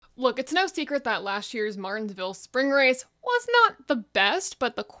Look, it's no secret that last year's Martinsville spring race was not the best,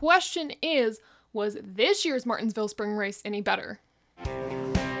 but the question is, was this year's Martinsville spring race any better?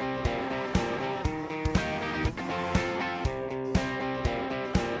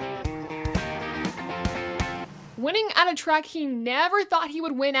 Winning at a track he never thought he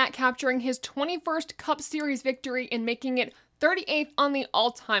would win at, capturing his 21st Cup Series victory and making it 38th on the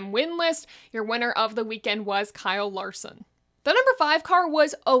all-time win list, your winner of the weekend was Kyle Larson. The number 5 car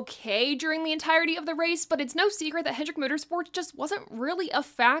was okay during the entirety of the race, but it's no secret that Hendrick Motorsports just wasn't really a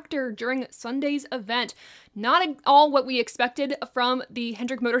factor during Sunday's event. Not at all what we expected from the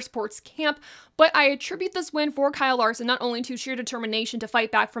Hendrick Motorsports camp, but I attribute this win for Kyle Larson not only to sheer determination to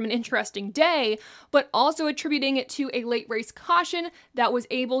fight back from an interesting day, but also attributing it to a late race caution that was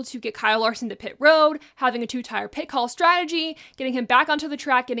able to get Kyle Larson to pit road, having a 2-tire pit call strategy, getting him back onto the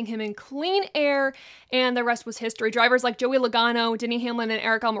track, getting him in clean air, and the rest was history. Drivers like Joey Logano, Denny Hamlin, and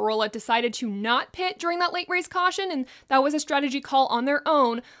Eric Almirola decided to not pit during that late race caution, and that was a strategy call on their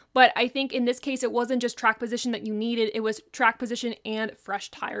own. But I think in this case, it wasn't just track position that you needed, it was track position and fresh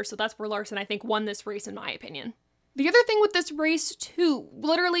tires. So that's where Larson, I think, won this race in my opinion. The other thing with this race too,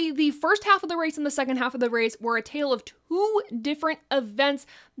 literally the first half of the race and the second half of the race were a tale of two different events.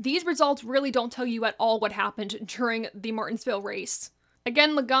 These results really don't tell you at all what happened during the Martinsville race.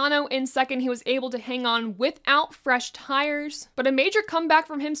 Again, Logano in second, he was able to hang on without fresh tires, but a major comeback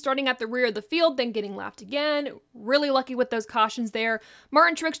from him starting at the rear of the field, then getting lapped again. Really lucky with those cautions there.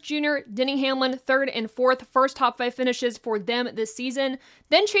 Martin Truex Jr., Denny Hamlin, third and fourth, first top 5 finishes for them this season.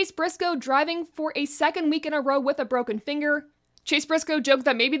 Then Chase Briscoe driving for a second week in a row with a broken finger. Chase Briscoe joked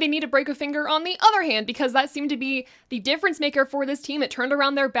that maybe they need to break a finger on the other hand because that seemed to be the difference maker for this team. It turned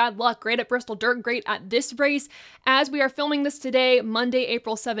around their bad luck. Great at Bristol Dirt, great at this race. As we are filming this today, Monday,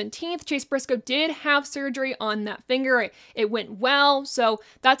 April 17th, Chase Briscoe did have surgery on that finger. It went well, so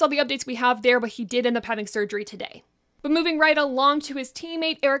that's all the updates we have there, but he did end up having surgery today. But moving right along to his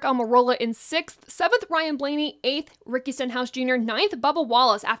teammate, Eric Almirola in 6th, 7th, Ryan Blaney, 8th, Ricky Stenhouse Jr., 9th, Bubba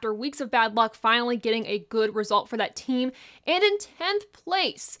Wallace, after weeks of bad luck, finally getting a good result for that team. And in 10th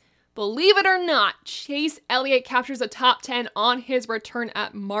place, believe it or not, Chase Elliott captures a top 10 on his return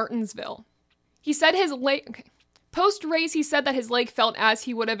at Martinsville. He said his post-race, he said that his leg felt as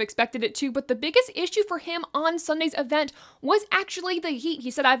he would have expected it to, but the biggest issue for him on Sunday's event was actually the heat. He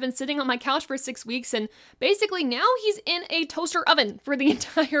said, I've been sitting on my couch for 6 weeks, and basically now he's in a toaster oven for the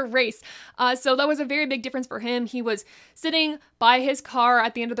entire race. So that was a very big difference for him. He was sitting by his car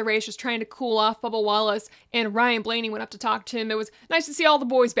at the end of the race, just trying to cool off. Bubba Wallace and Ryan Blaney went up to talk to him. It was nice to see all the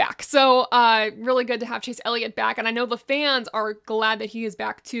boys back. So really good to have Chase Elliott back, and I know the fans are glad that he is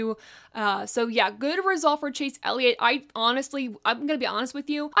back too. So yeah, good result for Chase Elliott. I'm going to be honest with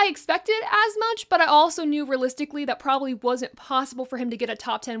you, I expected as much, but I also knew realistically that probably wasn't possible for him to get a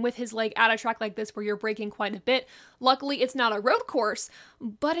top 10 with his leg at a track like this where you're braking quite a bit. Luckily, it's not a road course,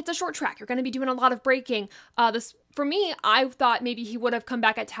 but it's a short track. You're going to be doing a lot of braking. For me, I thought maybe he would have come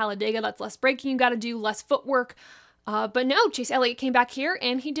back at Talladega. That's less braking you got to do, less footwork. But no, Chase Elliott came back here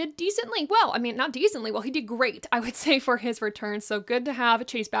and he did decently well. I mean, not decently well, he did great, I would say, for his return. So good to have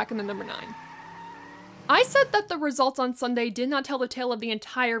Chase back in the number 9. I said that the results on Sunday did not tell the tale of the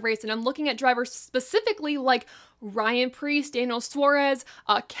entire race, and I'm looking at drivers specifically like Ryan Preece, Daniel Suarez,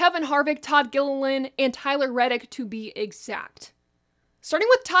 Kevin Harvick, Todd Gilliland, and Tyler Reddick to be exact. Starting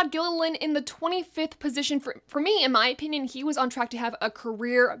with Todd Gilliland in the 25th position, for me, in my opinion, he was on track to have a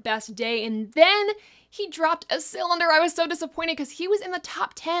career best day, and then he dropped a cylinder. I was so disappointed because he was in the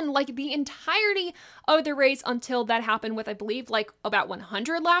top 10 like the entirety of the race until that happened with, I believe, like about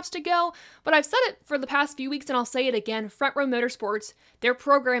 100 laps to go. But I've said it for the past few weeks and I'll say it again, Front Row Motorsports, their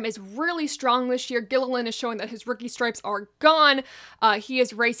program is really strong this year. Gilliland is showing that his rookie stripes are gone. He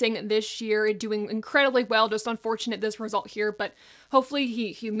is racing this year, doing incredibly well. Just unfortunate this result here, but hopefully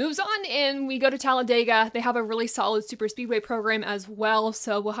he moves on and we go to Talladega. They have a really solid super speedway program as well,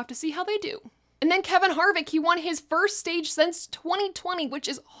 so we'll have to see how they do. And then Kevin Harvick, he won his first stage since 2020, which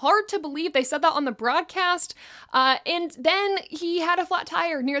is hard to believe. They said that on the broadcast. And then he had a flat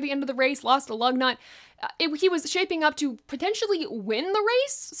tire near the end of the race, lost a lug nut. He was shaping up to potentially win the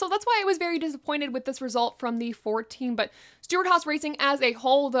race, so that's why I was very disappointed with this result from the Ford team. But Stewart-Haas Racing as a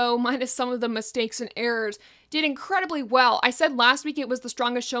whole, though, minus some of the mistakes and errors, did incredibly well. I said last week it was the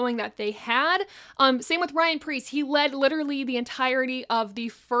strongest showing that they had. Same with Ryan Preece. He led literally the entirety of the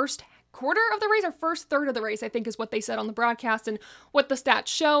first quarter of the race, or first third of the race, I think is what they said on the broadcast and what the stats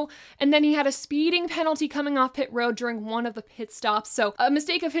show. And then he had a speeding penalty coming off pit road during one of the pit stops. So a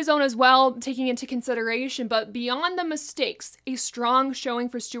mistake of his own as well, taking into consideration. But beyond the mistakes, a strong showing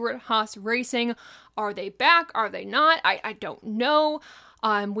for Stewart-Haas Racing. Are they back? Are they not? I don't know.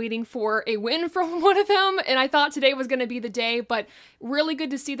 I'm waiting for a win from one of them, and I thought today was going to be the day, but really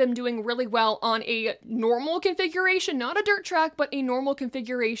good to see them doing really well on a normal configuration, not a dirt track, but a normal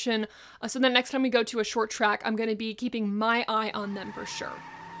configuration. So the next time we go to a short track, I'm going to be keeping my eye on them for sure.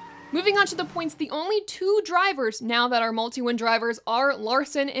 Moving on to the points, the only two drivers now that are multi-win drivers are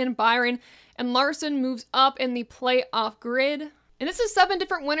Larson and Byron, and Larson moves up in the playoff grid. And this is 7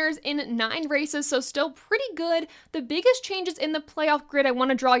 different winners in 9 races, so still pretty good. The biggest changes in the playoff grid I want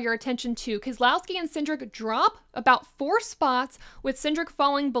to draw your attention to, Keselowski and Cindric drop about 4 spots, with Cindric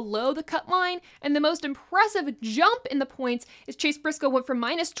falling below the cut line, and the most impressive jump in the points is Chase Briscoe went from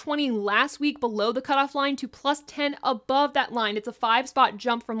 -20 last week below the cutoff line to +10 above that line. It's a 5-spot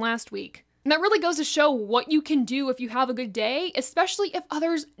jump from last week. And that really goes to show what you can do if you have a good day, especially if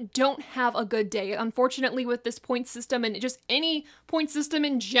others don't have a good day. Unfortunately, with this point system and just any point system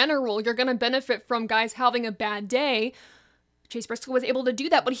in general, you're going to benefit from guys having a bad day. Chase Briscoe was able to do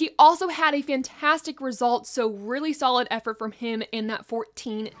that, but he also had a fantastic result, so really solid effort from him in that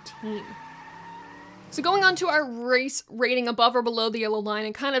 14 team. So going on to our race rating above or below the yellow line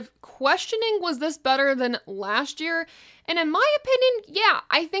and kind of questioning, was this better than last year? And in my opinion, yeah,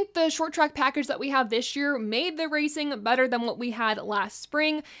 I think the short track package that we have this year made the racing better than what we had last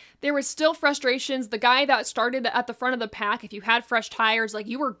spring. There was still frustrations. The guy that started at the front of the pack, if you had fresh tires, like,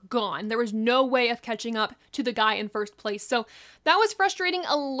 you were gone. There was no way of catching up to the guy in first place. So that was frustrating,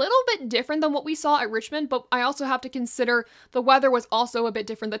 a little bit different than what we saw at Richmond, but I also have to consider the weather was also a bit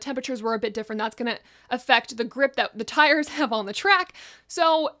different. The temperatures were a bit different. That's going to affect the grip that the tires have on the track.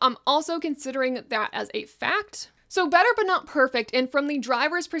 So I'm also considering that as a fact. So better but not perfect, and from the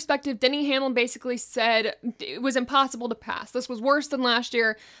driver's perspective, Denny Hamlin basically said it was impossible to pass. This was worse than last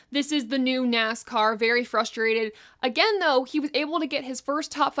year. This is the new NASCAR, very frustrated. Again, though, he was able to get his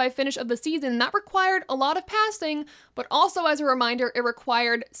first top 5 finish of the season. That required a lot of passing, but also as a reminder, it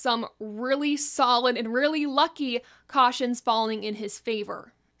required some really solid and really lucky cautions falling in his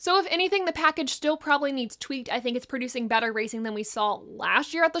favor. So if anything, the package still probably needs tweaked. I think it's producing better racing than we saw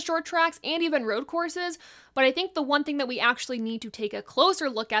last year at the short tracks and even road courses. But I think the one thing that we actually need to take a closer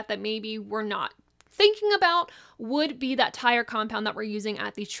look at that maybe we're not thinking about would be that tire compound that we're using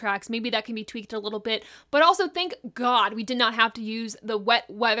at these tracks. Maybe that can be tweaked a little bit, but also thank God we did not have to use the wet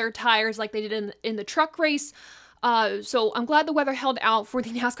weather tires like they did in the truck race. So I'm glad the weather held out for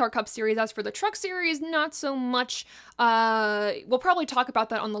the NASCAR Cup Series. As for the Truck Series, not so much. We'll probably talk about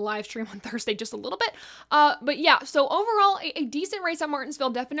that on the live stream on Thursday just a little bit. But yeah, so overall, a decent race at Martinsville,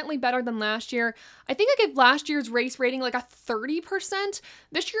 definitely better than last year. I think I gave last year's race rating like a 30%.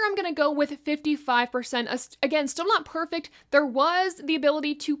 This year I'm going to go with 55%. Again, still not perfect. There was the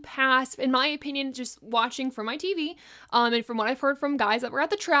ability to pass, in my opinion, just watching from my TV, and from what I've heard from guys that were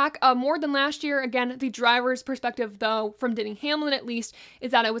at the track, more than last year. Again, the driver's perspective, though, from Denny Hamlin at least,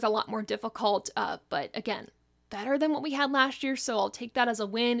 is that it was a lot more difficult, but again, better than what we had last year, so I'll take that as a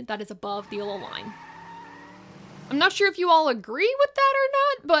win. That is above the yellow line. I'm not sure if you all agree with that or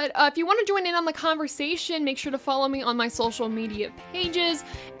not, but if you want to join in on the conversation, make sure to follow me on my social media pages,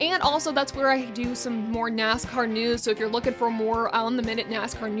 and also that's where I do some more NASCAR news, so if you're looking for more on-the-minute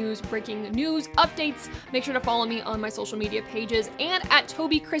NASCAR news, breaking news, updates, make sure to follow me on my social media pages, and at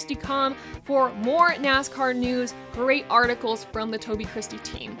TobyChristie.com for more NASCAR news, great articles from the Toby Christie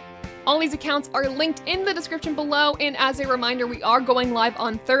team. All these accounts are linked in the description below, and as a reminder, we are going live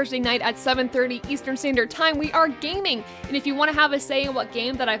on Thursday night at 7:30 Eastern Standard Time. We are gaming, and if you want to have a say in what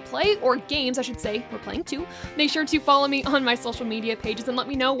game that I play, or games I should say, we're playing too, make sure to follow me on my social media pages and let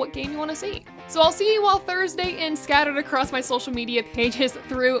me know what game you want to see. So I'll see you all Thursday and scattered across my social media pages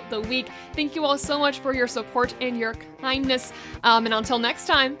through the week. Thank you all so much for your support and your kindness, and until next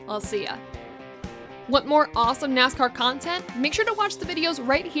time, I'll see ya. Want more awesome NASCAR content? Make sure to watch the videos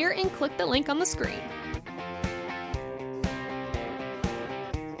right here and click the link on the screen.